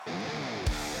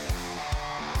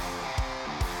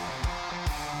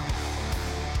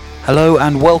Hello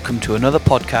and welcome to another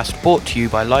podcast brought to you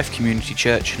by Life Community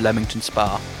Church, Leamington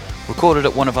Spa. Recorded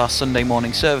at one of our Sunday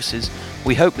morning services,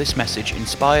 we hope this message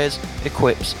inspires,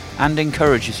 equips and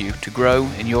encourages you to grow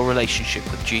in your relationship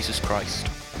with Jesus Christ.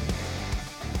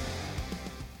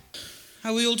 How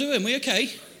are we all doing? We okay?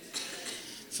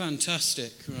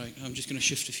 Fantastic. Right, I'm just going to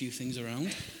shift a few things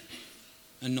around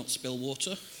and not spill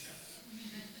water.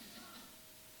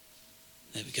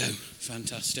 There we go.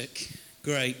 Fantastic.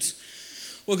 Great.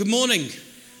 Well, good morning.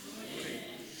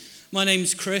 My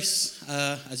name's Chris,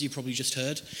 as you probably just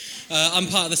heard. I'm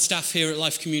part of the staff here at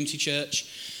Life Community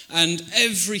Church, and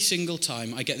every single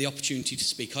time I get the opportunity to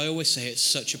speak, I always say it's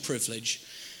such a privilege.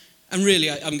 And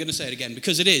really, I'm going to say it again,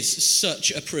 because it is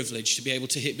such a privilege to be able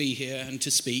to be here and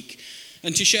to speak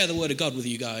and to share the Word of God with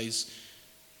you guys.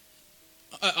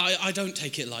 I don't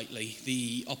take it lightly,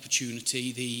 the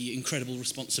opportunity, the incredible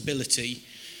responsibility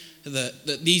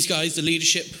that these guys, the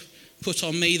leadership, put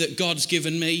on me, that God's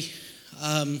given me.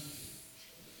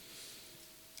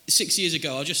 6 years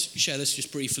ago, I'll just share this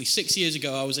just briefly. 6 years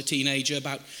ago, I was a teenager,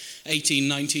 about 18,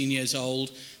 19 years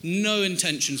old. No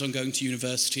intentions on going to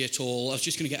university at all. I was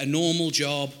just going to get a normal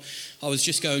job. I was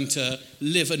just going to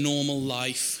live a normal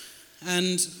life.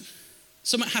 And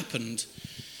something happened.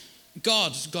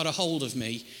 God got a hold of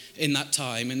me in that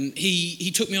time, and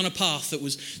he took me on a path that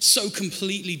was so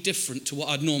completely different to what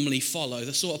I'd normally follow,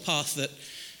 the sort of path that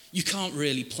you can't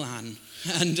really plan.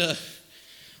 And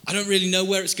I don't really know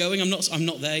where it's going. I'm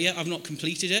not there yet. I've not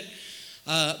completed it.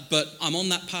 But I'm on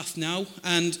that path now,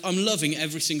 and I'm loving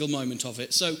every single moment of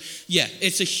it. So, yeah,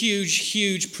 it's a huge,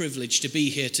 huge privilege to be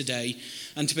here today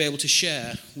and to be able to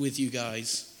share with you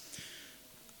guys.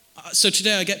 So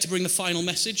today I get to bring the final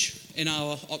message in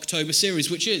our October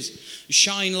series, which is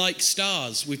Shine Like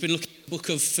Stars. We've been looking at the book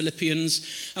of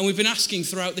Philippians, and we've been asking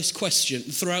throughout this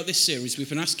series, we've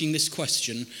been asking this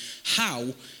question: how,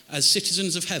 as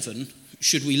citizens of heaven,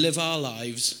 should we live our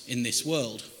lives in this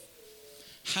world?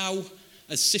 How,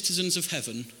 as citizens of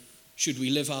heaven, should we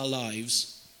live our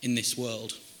lives in this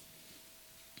world?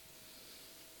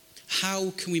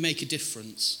 How can we make a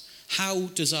difference? How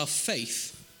does our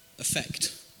faith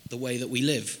affect the way that we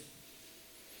live?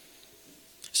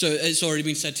 So it's already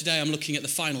been said today, I'm looking at the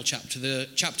final chapter, the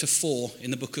chapter 4 in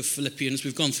the book of Philippians.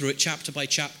 We've gone through it chapter by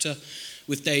chapter,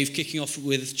 with Dave kicking off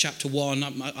with chapter 1.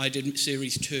 I did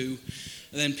series 2,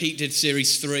 and then Pete did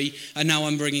series 3, and now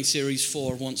I'm bringing series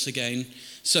 4 once again.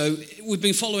 So we've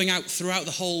been following out throughout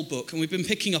the whole book, and we've been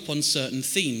picking up on certain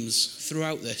themes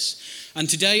throughout this. And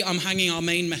today I'm hanging our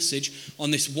main message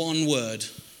on this one word: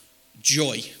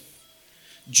 joy.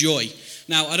 Joy.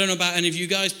 Now, I don't know about any of you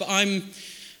guys, but I'm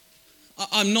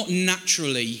not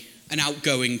naturally an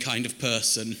outgoing kind of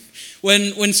person.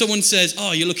 When someone says,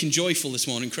 "Oh, you're looking joyful this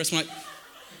morning, Chris," I'm like,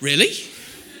 "Really?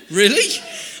 Really?"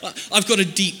 I've got a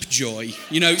deep joy,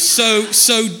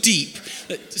 so deep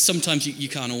that sometimes you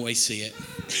can't always see it.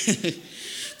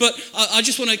 But I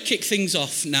just want to kick things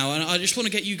off now, and I just want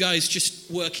to get you guys just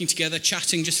working together,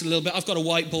 chatting just a little bit. I've got a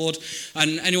whiteboard,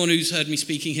 and anyone who's heard me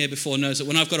speaking here before knows that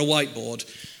when I've got a whiteboard,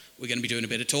 we're going to be doing a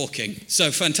bit of talking.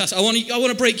 So fantastic. I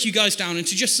want to break you guys down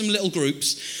into just some little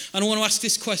groups, and I want to ask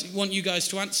this question. Want you guys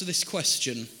to answer this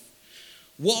question: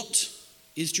 what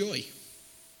is joy?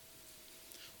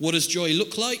 What does joy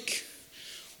look like?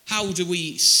 How do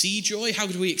we see joy? How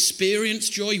do we experience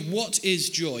joy? What is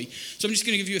joy? So I'm just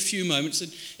going to give you a few moments.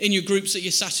 And in your groups that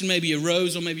you're sat in, maybe you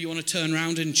rose, or maybe you want to turn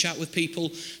around and chat with people.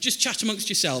 Just chat amongst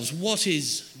yourselves. What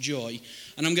is joy?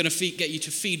 And I'm going to get you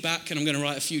to feedback, and I'm going to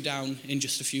write a few down in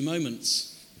just a few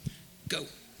moments. Go.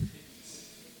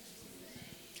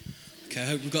 Okay, I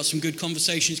hope we've got some good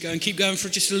conversations going. Keep going for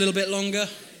just a little bit longer.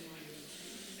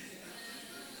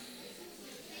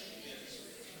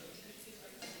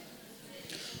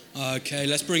 Okay,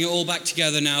 let's bring it all back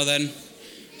together now then.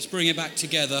 Let's bring it back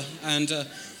together. And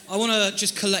I want to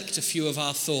just collect a few of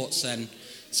our thoughts then.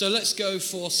 So let's go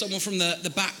for someone from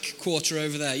the back quarter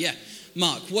over there. Yeah,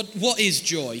 Mark, what is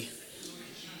joy?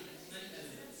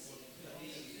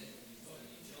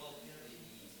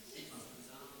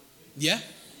 Yeah?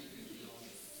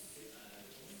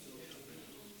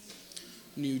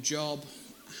 New job,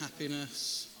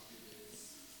 happiness.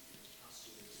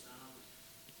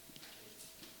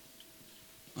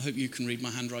 I hope you can read my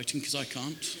handwriting, because I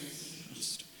can't.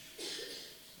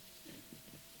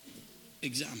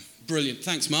 Exam. Brilliant.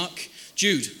 Thanks, Mark.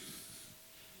 Jude.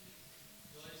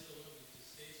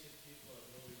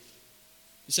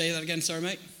 Say that again, sorry,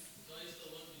 mate.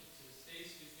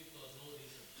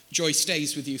 Joy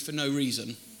stays with you for no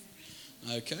reason.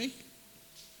 Okay.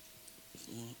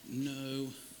 For no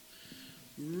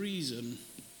reason.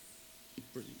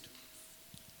 Brilliant.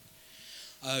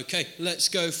 Okay, let's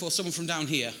go for someone from down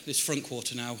here, this front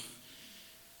quarter now.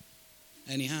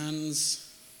 Any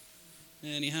hands?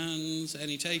 Any hands?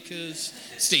 Any takers?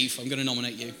 Steve, I'm going to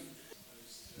nominate you.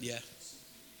 Yeah.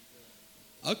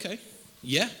 Okay.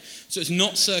 Yeah. So it's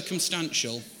not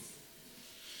circumstantial.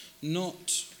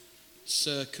 Not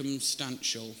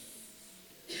circumstantial.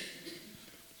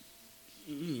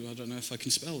 Ooh, I don't know if I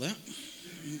can spell that.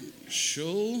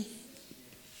 Sure.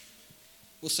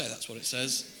 We'll say that's what it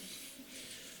says.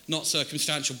 Not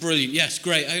circumstantial. Brilliant. Yes,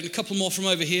 great. I had a couple more from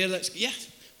over here.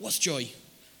 What's joy?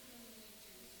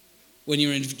 When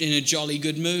you're in a jolly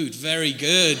good mood. Very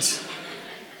good.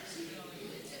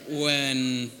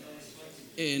 When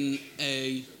in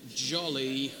a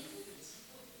jolly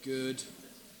good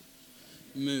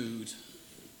mood.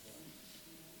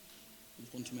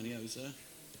 There's one too many O's there.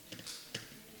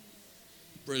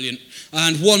 Brilliant.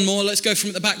 And one more. Let's go from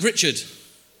at the back. Richard.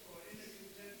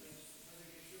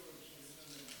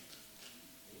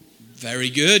 Very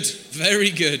good.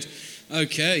 Very good.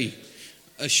 Okay.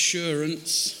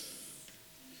 Assurance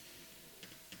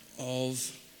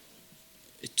of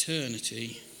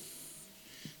eternity.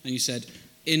 And you said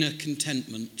inner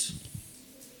contentment.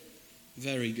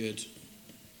 Very good.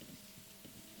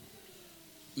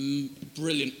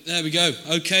 Brilliant. There we go.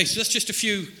 Okay, so that's just a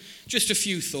few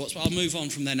thoughts, but I'll move on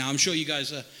from there now. I'm sure you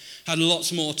guys had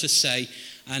lots more to say,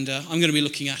 and I'm going to be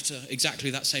looking at exactly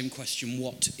that same question.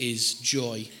 What is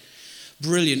joy?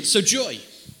 Brilliant. So joy.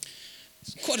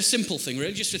 It's quite a simple thing,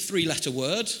 really, just a 3-letter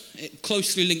word. It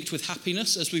closely linked with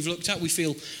happiness, as we've looked at. We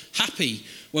feel happy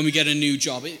when we get a new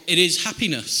job. It is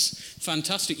happiness.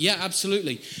 Fantastic. Yeah,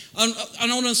 absolutely. And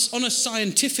on a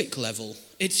scientific level,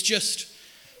 it's just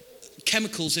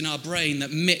chemicals in our brain that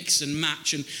mix and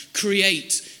match and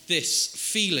create this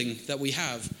feeling that we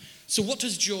have. So what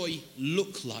does joy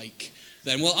look like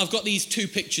then? Well, I've got these 2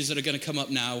 pictures that are going to come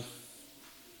up now.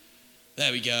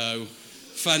 There we go.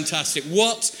 Fantastic.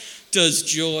 What does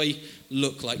joy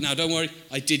look like? Now, don't worry,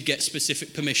 I did get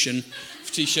specific permission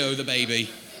to show the baby.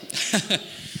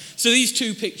 So these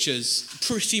 2 pictures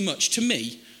pretty much, to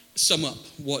me, sum up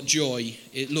what joy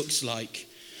it looks like.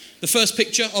 The first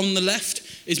picture on the left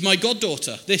is my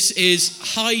goddaughter. This is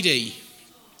Heidi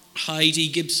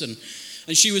Gibson.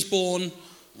 And she was born,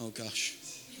 late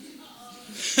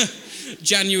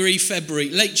January,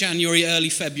 early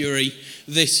February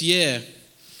this year.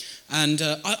 And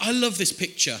I love this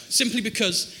picture, simply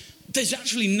because there's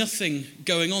actually nothing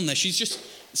going on there. She's just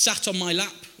sat on my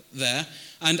lap there,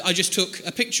 and I just took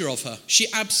a picture of her. She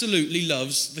absolutely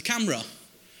loves the camera.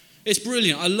 It's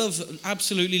brilliant.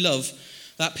 Absolutely love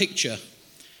that picture.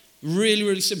 Really,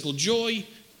 really simple. Joy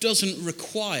doesn't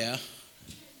require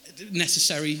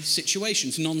necessary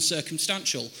situations,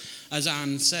 non-circumstantial, as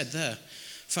Anne said there.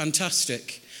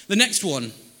 Fantastic. The next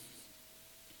one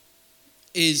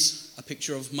is a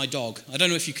picture of my dog. I don't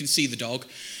know if you can see the dog.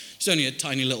 It's only a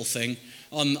tiny little thing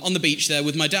on the beach there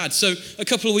with my dad. So a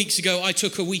couple of weeks ago, I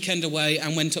took a weekend away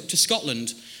and went up to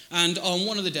Scotland. And on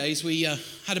one of the days, we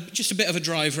had just a bit of a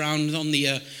drive round on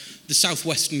the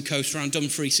southwestern coast around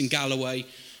Dumfries and Galloway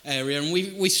area. And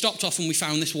we stopped off and we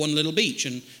found this one little beach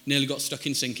and nearly got stuck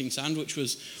in sinking sand, which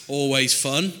was always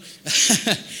fun.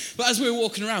 But as we were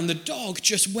walking around, the dog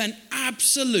just went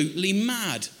absolutely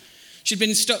mad. She'd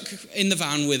been stuck in the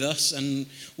van with us, and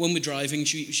when we're driving,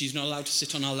 she's not allowed to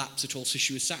sit on our laps at all, so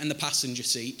she was sat in the passenger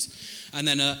seat, and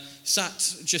then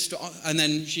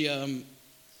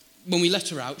when we let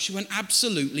her out, she went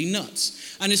absolutely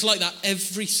nuts. And it's like that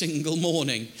every single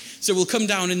morning. So we'll come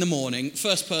down in the morning,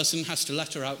 first person has to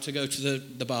let her out to go to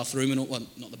the bathroom,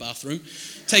 not the bathroom,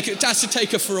 has to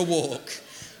take her for a walk.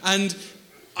 And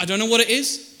I don't know what it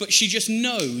is, but she just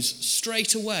knows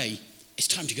straight away, it's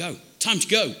time to go.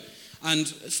 And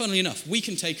funnily enough, we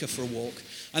can take her for a walk,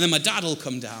 and then my dad will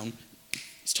come down.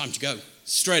 It's time to go,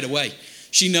 straight away.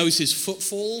 She knows his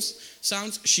footfalls,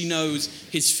 sounds. She knows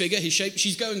his figure, his shape.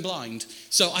 She's going blind.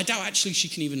 So I doubt actually she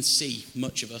can even see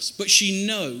much of us. But she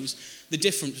knows the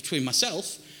difference between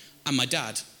myself and my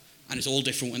dad. And it's all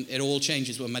different. It all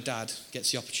changes when my dad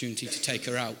gets the opportunity to take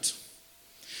her out.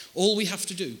 All we have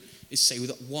to do is say with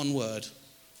that one word,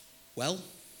 well.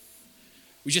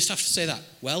 We just have to say that,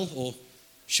 well, or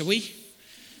shall we?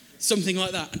 Something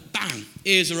like that, and bang,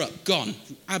 ears are up, gone,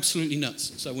 absolutely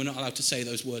nuts. So we're not allowed to say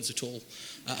those words at all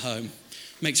at home.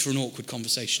 Makes for an awkward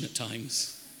conversation at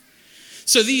times.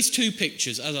 So these 2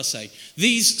 pictures, as I say,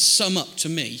 these sum up to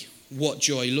me what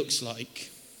joy looks like.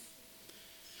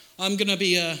 I'm going to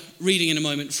be reading in a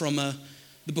moment from the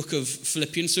book of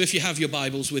Philippians. So if you have your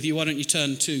Bibles with you, why don't you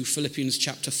turn to Philippians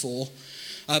chapter 4.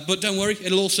 But don't worry,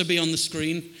 it'll also be on the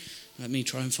screen. Let me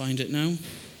try and find it now.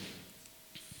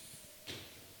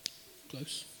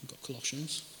 close. We've got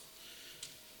Colossians.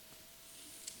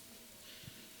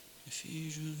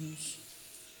 Ephesians.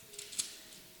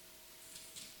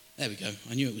 There we go.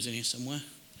 I knew it was in here somewhere.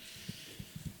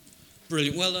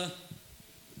 Brilliant. Well, as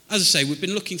I say, we've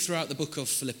been looking throughout the book of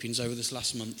Philippians over this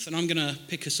last month, and I'm going to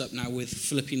pick us up now with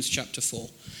Philippians chapter 4.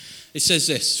 It says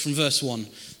this from verse 1.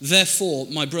 Therefore,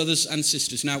 my brothers and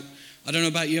sisters. Now, I don't know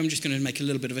about you, I'm just going to make a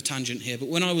little bit of a tangent here, but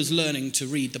when I was learning to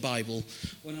read the Bible,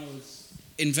 when I was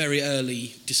in very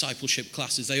early discipleship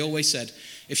classes, they always said,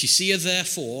 if you see a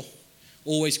therefore,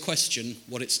 always question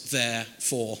what it's there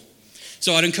for.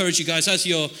 So I'd encourage you guys, as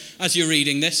you're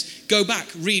reading this, go back,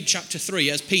 read chapter 3,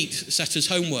 as Pete set as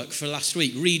homework for last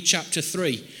week. Read chapter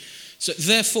 3. So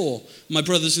therefore, my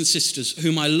brothers and sisters,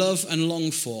 whom I love and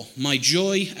long for, my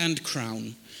joy and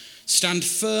crown, stand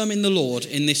firm in the Lord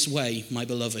in this way, my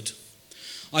beloved.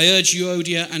 I urge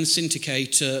Euodia and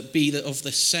Syntyche to be of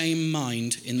the same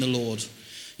mind in the Lord.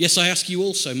 Yes, I ask you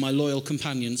also, my loyal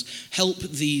companions, help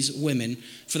these women,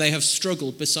 for they have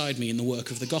struggled beside me in the work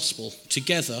of the gospel,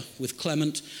 together with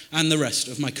Clement and the rest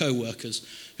of my co-workers,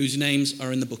 whose names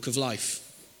are in the book of life.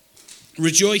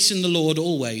 Rejoice in the Lord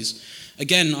always.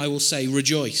 Again, I will say,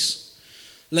 rejoice.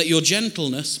 Let your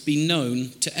gentleness be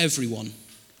known to everyone.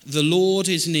 The Lord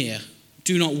is near.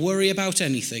 Do not worry about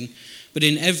anything, but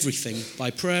in everything,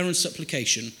 by prayer and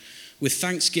supplication, with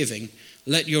thanksgiving,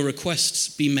 let your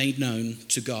requests be made known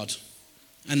to God.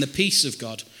 And the peace of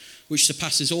God, which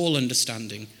surpasses all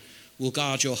understanding, will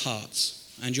guard your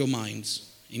hearts and your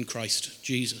minds in Christ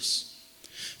Jesus.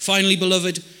 Finally,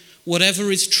 beloved,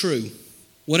 whatever is true,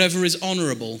 whatever is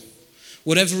honorable,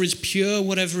 whatever is pure,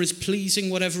 whatever is pleasing,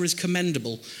 whatever is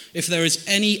commendable, if there is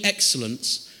any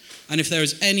excellence, and if there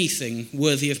is anything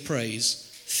worthy of praise,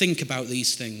 think about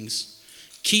these things.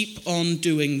 Keep on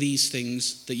doing these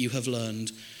things that you have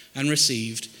learned and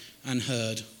received and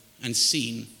heard and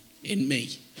seen in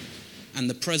me. And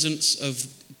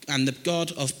the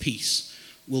God of peace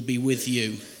will be with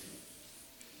you.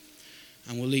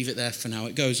 And we'll leave it there for now.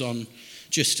 It goes on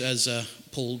just as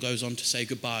Paul goes on to say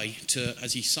goodbye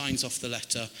as he signs off the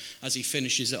letter, as he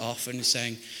finishes it off and is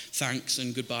saying thanks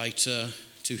and goodbye to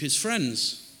his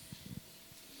friends.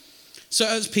 So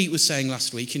as Pete was saying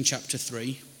last week in chapter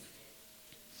 3,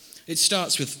 it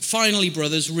starts with, finally,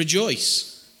 brothers, rejoice.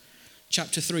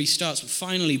 Chapter 3 starts with,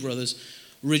 finally, brothers,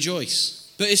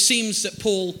 rejoice. But it seems that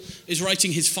Paul is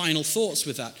writing his final thoughts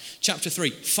with that. Chapter 3,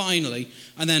 finally,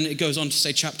 and then it goes on to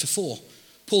say chapter 4.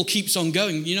 Paul keeps on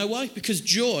going. You know why? Because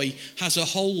joy has a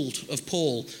hold of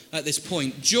Paul at this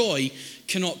point. Joy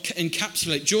cannot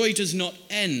encapsulate. Joy does not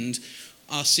end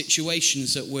our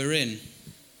situations that we're in.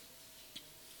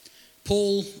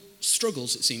 Paul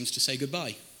struggles, it seems, to say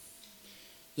goodbye.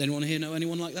 Does anyone here know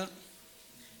anyone like that?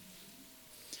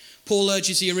 Paul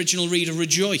urges the original reader,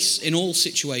 rejoice in all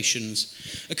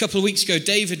situations. A couple of weeks ago,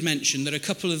 David mentioned that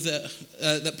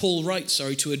that Paul writes,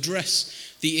 to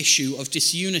address the issue of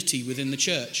disunity within the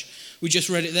church. We just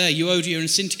read it there, Euodia and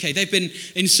Syntyche. They've been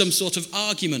in some sort of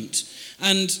argument.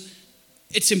 And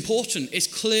it's important. It's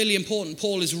clearly important.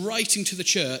 Paul is writing to the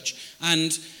church,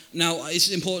 and now, it's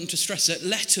important to stress that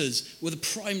letters were the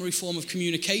primary form of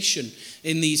communication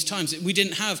in these times. We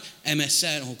didn't have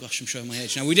MSN. Oh gosh, I'm showing my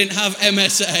age now. We didn't have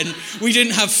MSN. We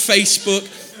didn't have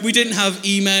Facebook. We didn't have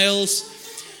emails.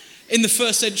 In the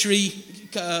first century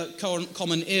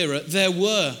common era, there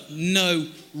were no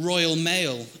royal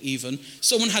mail even.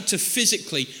 Someone had to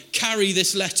physically carry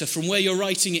this letter from where you're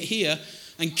writing it here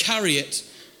and carry it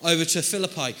over to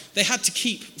Philippi. They had to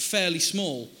keep fairly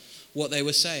small what they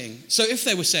were saying. So if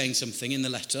they were saying something in the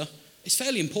letter, it's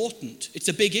fairly important. It's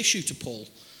a big issue to Paul.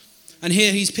 And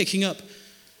here he's picking up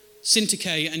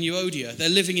Syntyche and Euodia. They're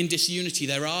living in disunity.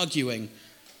 They're arguing.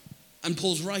 And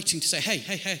Paul's writing to say,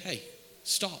 hey,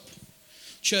 stop.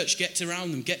 Church, get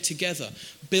around them, get together,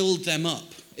 build them up.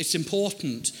 It's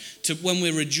important to, when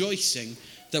we're rejoicing,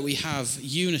 that we have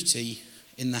unity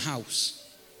in the house.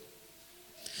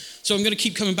 So I'm going to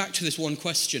keep coming back to this one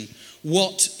question.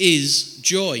 What is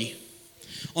joy?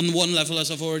 On the one level, as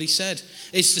I've already said,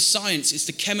 it's the science, it's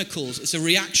the chemicals, it's a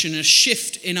reaction, a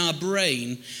shift in our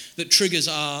brain that triggers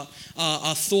our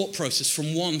thought process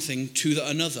from one thing to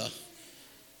another.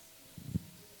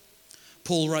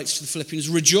 Paul writes to the Philippians,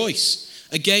 rejoice.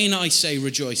 Again I say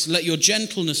rejoice. Let your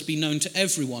gentleness be known to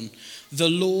everyone. The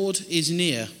Lord is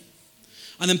near.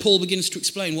 And then Paul begins to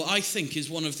explain what I think is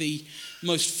one of the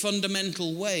most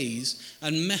fundamental ways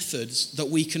and methods that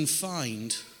we can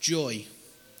find joy.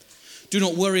 Do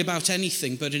not worry about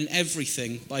anything, but in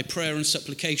everything, by prayer and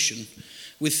supplication,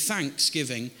 with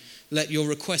thanksgiving, let your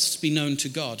requests be known to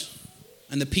God.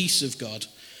 And the peace of God,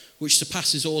 which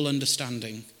surpasses all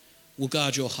understanding, will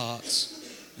guard your hearts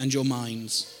and your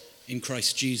minds in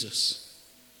Christ Jesus.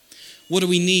 What do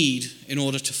we need in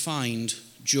order to find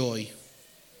joy?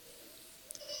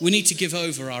 We need to give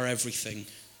over our everything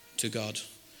to God.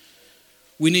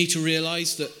 We need to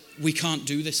realize that we can't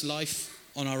do this life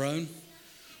on our own.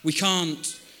 We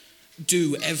can't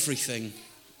do everything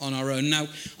on our own. Now,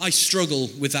 I struggle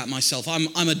with that myself. I'm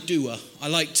a doer. I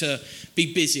like to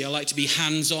be busy. I like to be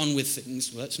hands-on with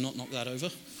things. Let's not knock that over.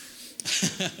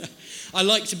 I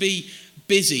like to be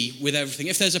busy with everything.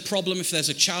 If there's a problem, if there's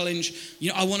a challenge,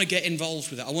 I want to get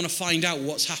involved with it. I want to find out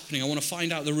what's happening. I want to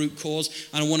find out the root cause,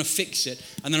 and I want to fix it.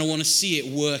 And then I want to see it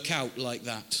work out like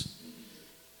that.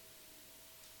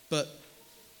 But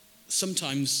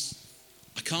sometimes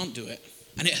I can't do it.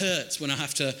 And it hurts when I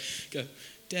have to go,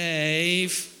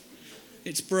 Dave,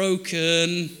 it's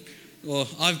broken, or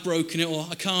I've broken it, or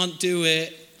I can't do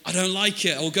it. I don't like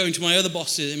it. Or going to my other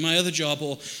bosses in my other job,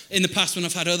 or in the past when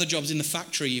I've had other jobs in the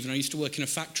factory even. I used to work in a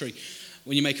factory.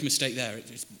 When you make a mistake there,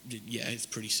 it's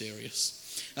pretty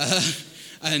serious.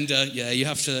 You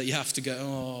have to go,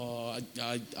 oh,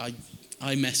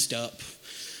 I messed up.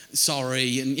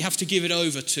 Sorry. And you have to give it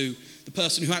over to the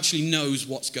person who actually knows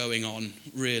what's going on,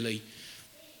 really.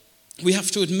 We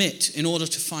have to admit, in order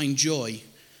to find joy,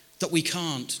 that we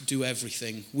can't do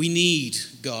everything. We need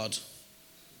God.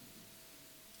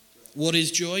 What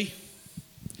is joy?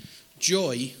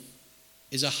 Joy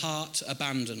is a heart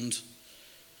abandoned.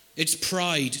 It's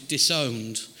pride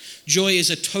disowned. Joy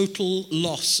is a total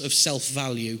loss of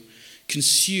self-value,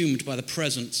 consumed by the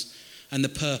presence and the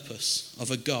purpose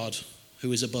of a God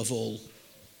who is above all.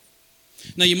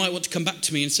 Now, you might want to come back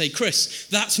to me and say, Chris,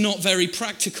 that's not very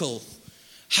practical.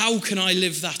 How can I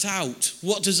live that out?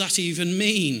 What does that even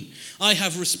mean? I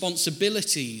have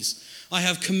responsibilities. I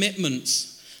have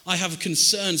commitments. I have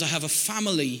concerns. I have a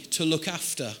family to look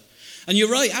after. And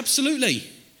you're right, absolutely.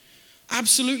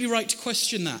 Absolutely right to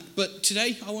question that. But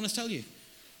today, I want to tell you,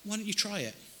 why don't you try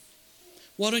it?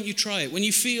 Why don't you try it? When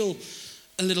you feel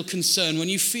a little concern, when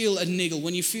you feel a niggle,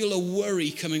 when you feel a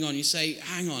worry coming on, you say,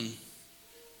 hang on.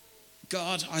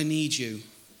 God, I need you.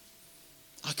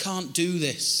 I can't do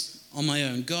this on my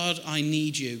own. God, I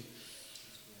need you.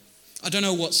 I don't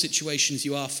know what situations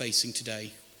you are facing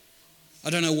today. I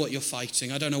don't know what you're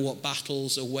fighting. I don't know what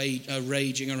battles are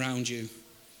raging around you.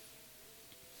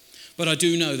 But I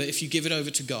do know that if you give it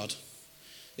over to God,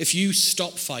 if you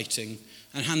stop fighting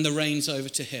and hand the reins over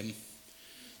to him,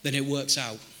 then it works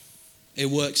out. It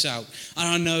works out. And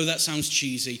I know that sounds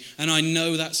cheesy, and I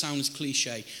know that sounds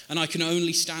cliche, and I can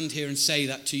only stand here and say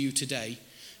that to you today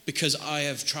because I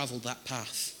have traveled that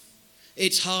path.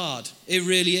 It's hard. It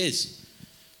really is.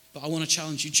 But I want to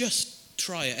challenge you. Just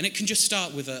try it. And it can just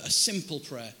start with a simple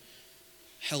prayer.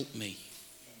 Help me.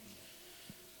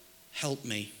 Help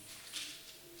me.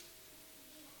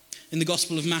 In the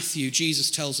Gospel of Matthew, Jesus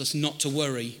tells us not to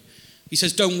worry. He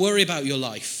says, don't worry about your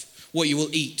life, what you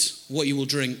will eat, what you will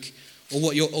drink,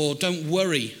 or don't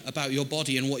worry about your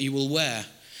body and what you will wear.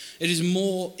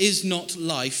 Is not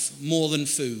life more than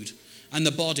food, and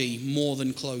the body more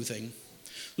than clothing?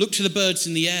 Look to the birds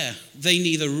in the air. They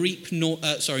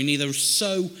neither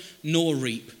sow nor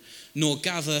reap, nor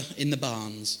gather in the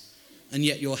barns, and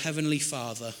yet your heavenly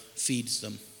Father feeds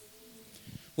them.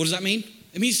 What does that mean?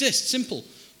 It means this, simple.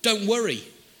 Don't worry.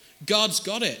 God's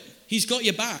got it. He's got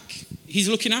your back. He's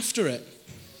looking after it.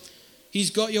 He's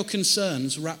got your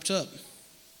concerns wrapped up.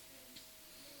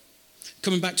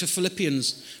 Coming back to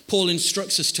Philippians, Paul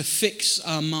instructs us to fix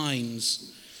our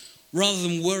minds. Rather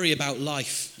than worry about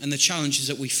life and the challenges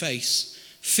that we face,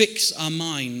 fix our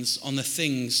minds on the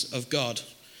things of God.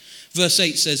 Verse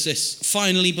 8 says this,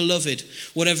 finally, beloved,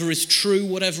 whatever is true,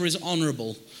 whatever is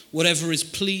honorable, whatever is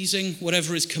pleasing,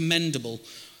 whatever is commendable,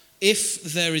 if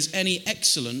there is any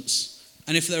excellence,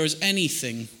 and if there is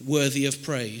anything worthy of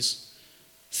praise,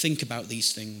 think about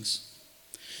these things.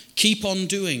 Keep on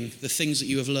doing the things that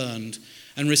you have learned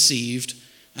and received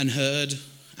and heard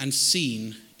and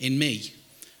seen in me,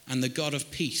 and the God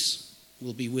of peace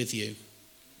will be with you.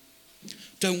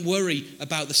 Don't worry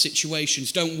about the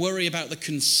situations. Don't worry about the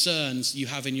concerns you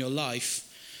have in your life,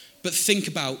 but think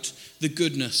about the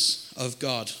goodness of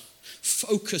God.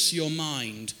 Focus your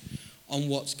mind on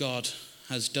what God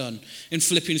has done. In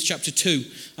Philippians chapter 2,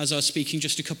 as I was speaking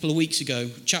just a couple of weeks ago,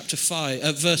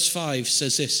 verse 5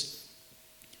 says this,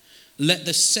 let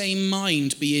the same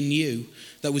mind be in you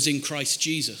that was in Christ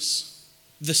Jesus.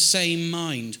 The same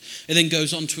mind. It then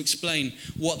goes on to explain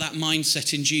what that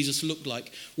mindset in Jesus looked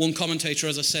like. One commentator,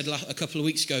 as I said a couple of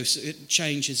weeks ago, it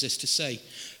changes this to say,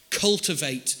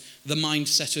 cultivate the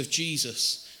mindset of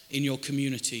Jesus in your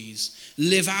communities.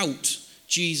 Live out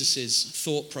Jesus'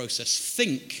 thought process.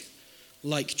 Think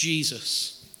like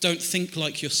Jesus. Don't think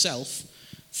like yourself,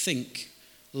 think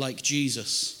like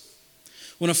Jesus.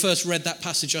 When I first read that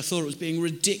passage, I thought it was being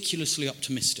ridiculously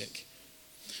optimistic.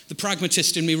 The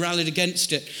pragmatist in me rallied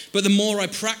against it, but the more I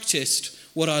practiced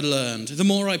what I learned, the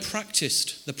more I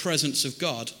practiced the presence of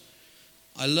God,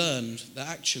 I learned that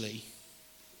actually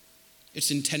it's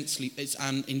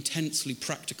an intensely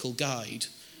practical guide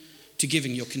to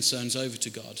giving your concerns over to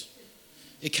God.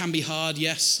 It can be hard,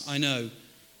 yes, I know.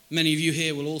 Many of you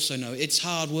here will also know it's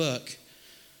hard work.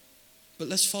 But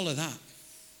let's follow that.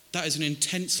 That is an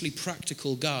intensely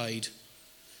practical guide.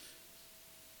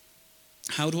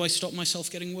 How do I stop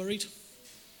myself getting worried?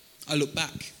 I look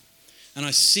back and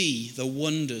I see the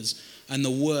wonders and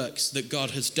the works that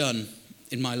God has done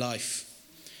in my life.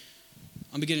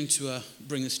 I'm beginning to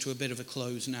bring this to a bit of a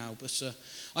close now, but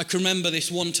I can remember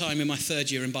this one time in my third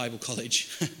year in Bible college.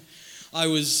 I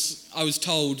was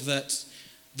told that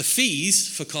the fees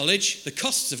for college, the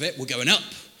costs of it, were going up.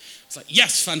 It's like,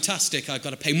 yes, fantastic, I've got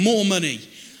to pay more money.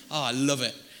 Oh, I love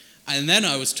it. And then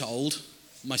I was told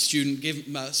my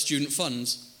student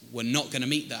funds were not going to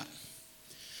meet that.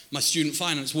 My student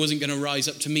finance wasn't going to rise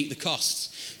up to meet the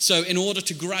costs. So in order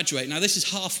to graduate, now this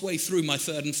is halfway through my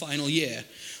third and final year,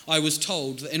 I was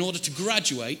told that in order to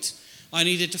graduate, I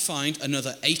needed to find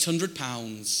another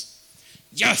 £800.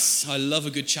 Yes, I love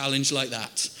a good challenge like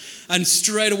that. And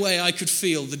straight away I could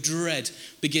feel the dread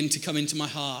begin to come into my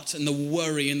heart and the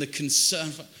worry and the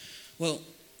concern. Well,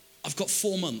 I've got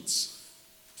 4 months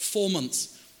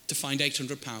to find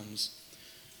 £800.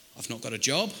 I've not got a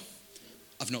job.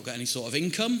 I've not got any sort of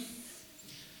income.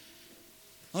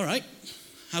 All right,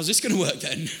 how's this going to work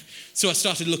then? So I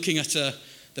started looking at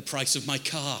the price of my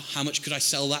car. How much could I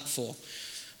sell that for?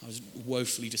 I was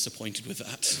woefully disappointed with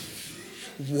that.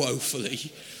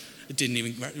 Woefully. It didn't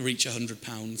even reach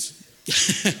 £100.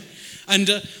 And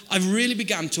I really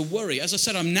began to worry. As I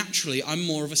said, I'm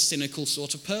more of a cynical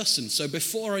sort of person. So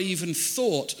before I even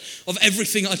thought of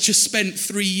everything I'd just spent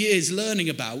 3 years learning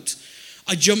about,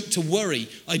 I jumped to worry,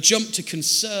 I jumped to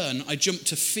concern, I jumped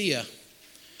to fear.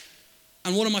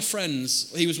 And one of my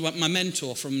friends, he was my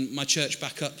mentor from my church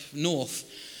back up north,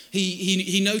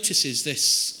 he notices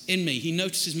this in me. He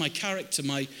notices my character,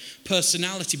 my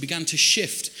personality began to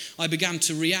shift. I began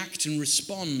to react and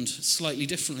respond slightly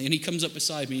differently. And he comes up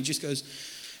beside me and just goes,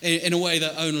 in a way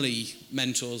that only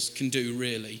mentors can do,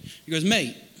 really. He goes,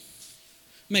 mate,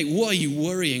 what are you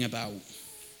worrying about?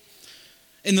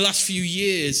 In the last few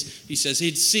years, he says,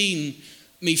 he'd seen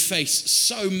me face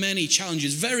so many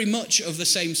challenges, very much of the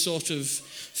same sort of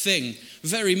thing,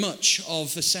 very much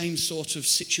of the same sort of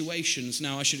situations.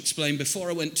 Now, I should explain, before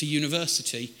I went to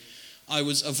university, I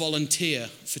was a volunteer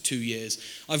for 2 years.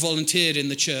 I volunteered in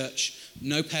the church,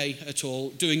 no pay at all,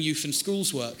 doing youth and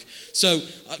schools work. So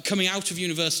coming out of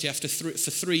university for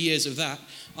 3 years of that,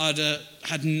 I'd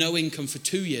had no income for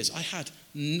 2 years. I had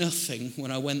nothing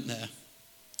when I went there.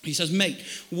 He says, mate,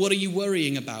 what are you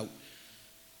worrying about?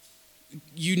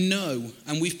 You know,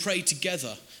 and we've prayed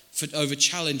together over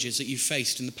challenges that you've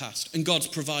faced in the past, and God's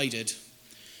provided.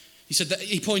 He said that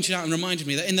he pointed out and reminded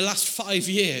me that in the last 5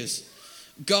 years,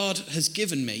 God has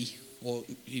given me, or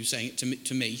he was saying it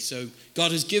to me, so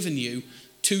God has given you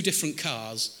 2 different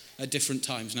cars at different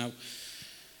times. Now,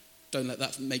 don't let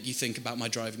that make you think about my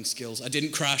driving skills. I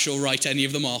didn't crash or write any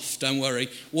of them off, don't worry.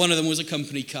 One of them was a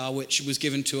company car, which was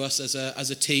given to us as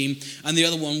a team, and the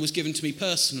other one was given to me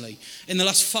personally. In the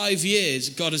last 5 years,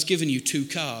 God has given you 2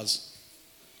 cars.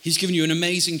 He's given you an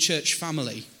amazing church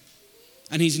family,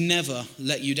 and he's never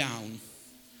let you down.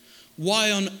 Why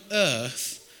on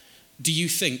earth do you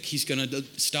think he's going to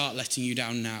start letting you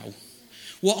down now?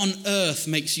 What on earth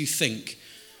makes you think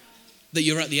that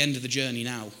you're at the end of the journey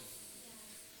now?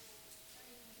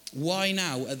 Why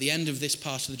now, at the end of this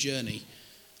part of the journey,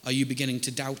 are you beginning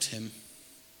to doubt him?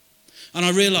 And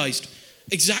I realized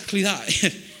exactly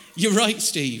that. You're right,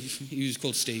 Steve. He was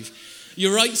called Steve.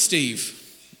 You're right, Steve.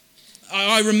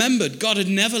 I remembered God had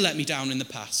never let me down in the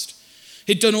past.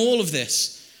 He'd done all of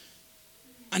this.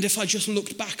 And if I just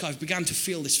looked back, I've begun to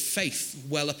feel this faith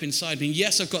well up inside me.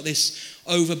 Yes, I've got this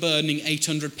overburdening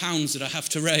 £800 that I have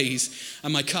to raise,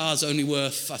 and my car's only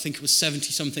worth, I think it was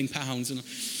 70-something pounds. And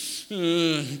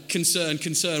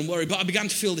concern, worry. But I began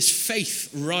to feel this faith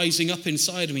rising up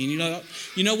inside of me. And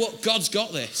you know what? God's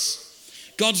got this.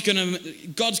 God's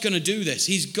gonna do this.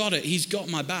 He's got it. He's got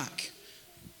my back.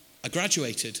 I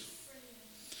graduated.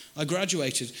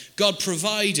 God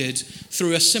provided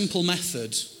through a simple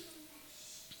method.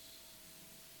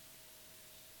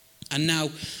 And now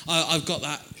I've got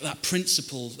that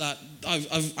principle, that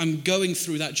I'm going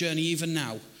through that journey even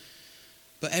now.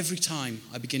 But every time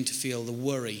I begin to feel the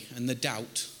worry and the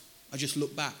doubt, I just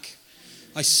look back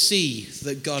I see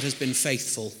that God has been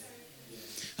faithful,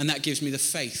 and that gives me the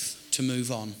faith to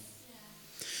move on.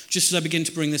 Just as I begin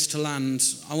to bring this to land,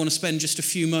 I want to spend just a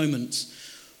few moments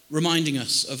reminding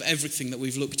us of everything that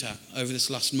we've looked at over this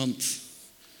last month.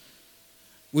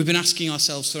 We've been asking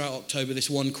ourselves throughout October this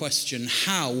one question: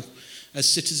 how, as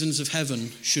citizens of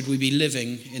heaven, should we be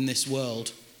living in this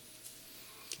world?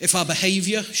 If our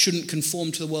behaviour shouldn't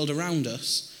conform to the world around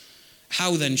us,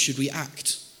 how then should we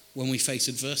act when we face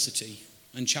adversity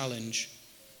and challenge?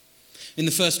 In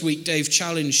the first week, Dave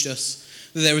challenged us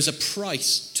that there is a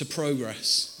price to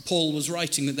progress. Paul was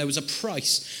writing that there was a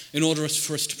price in order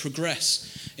for us to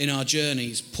progress in our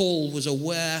journeys. Paul was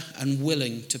aware and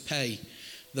willing to pay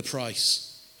the price.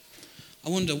 I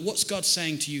wonder, what's God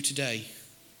saying to you today?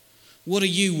 What are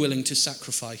you willing to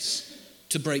sacrifice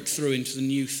to break through into the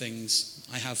new things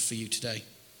I have for you today?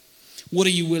 What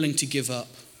are you willing to give up?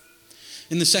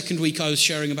 In the second week, I was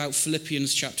sharing about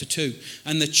Philippians chapter 2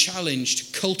 and the challenge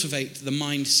to cultivate the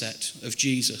mindset of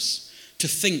Jesus, to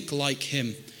think like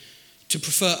him, to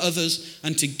prefer others,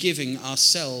 and to giving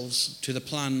ourselves to the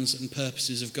plans and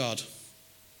purposes of God.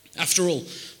 After all,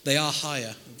 they are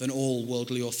higher than all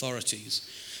worldly authorities.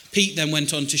 Pete then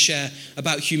went on to share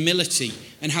about humility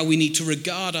and how we need to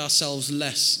regard ourselves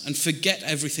less and forget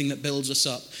everything that builds us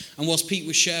up. And whilst Pete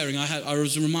was sharing, I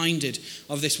was reminded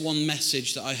of this one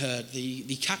message that I heard,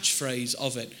 the catchphrase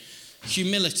of it: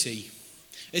 humility.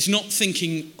 It's not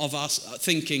thinking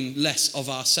less of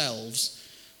ourselves,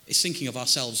 it's thinking of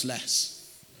ourselves less.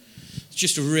 It's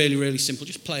just a really, really simple,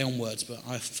 just play on words, but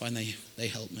I find they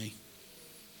help me.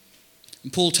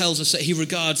 And Paul tells us that he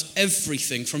regards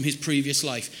everything from his previous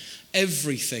life,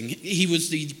 everything. He was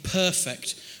the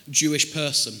perfect Jewish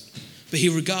person, but he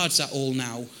regards that all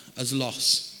now as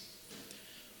loss.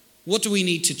 What do we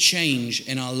need to change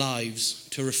in our lives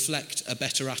to reflect a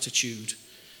better attitude,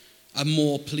 a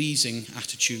more pleasing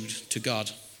attitude to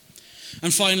God?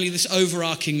 And finally, this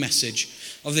overarching message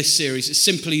of this series is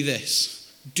simply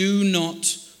this: do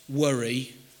not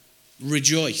worry,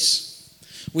 rejoice.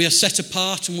 We are set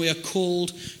apart and we are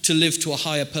called to live to a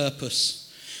higher purpose.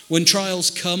 When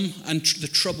trials come and the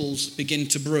troubles begin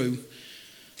to brew,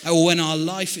 or when our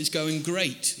life is going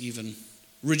great even,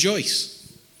 rejoice.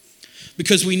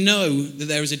 Because we know that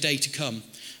there is a day to come.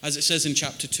 As it says in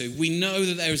chapter 2, we know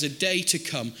that there is a day to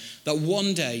come that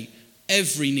one day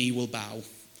every knee will bow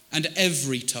and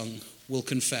every tongue will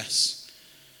confess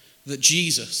that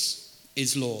Jesus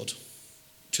is Lord,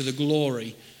 to the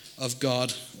glory of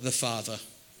God the Father.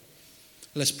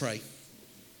 Let's pray.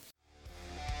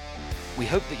 We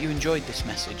hope that you enjoyed this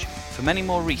message. For many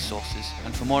more resources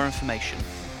and for more information,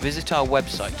 visit our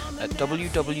website at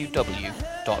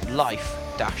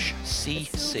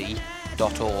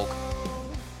www.life-cc.org.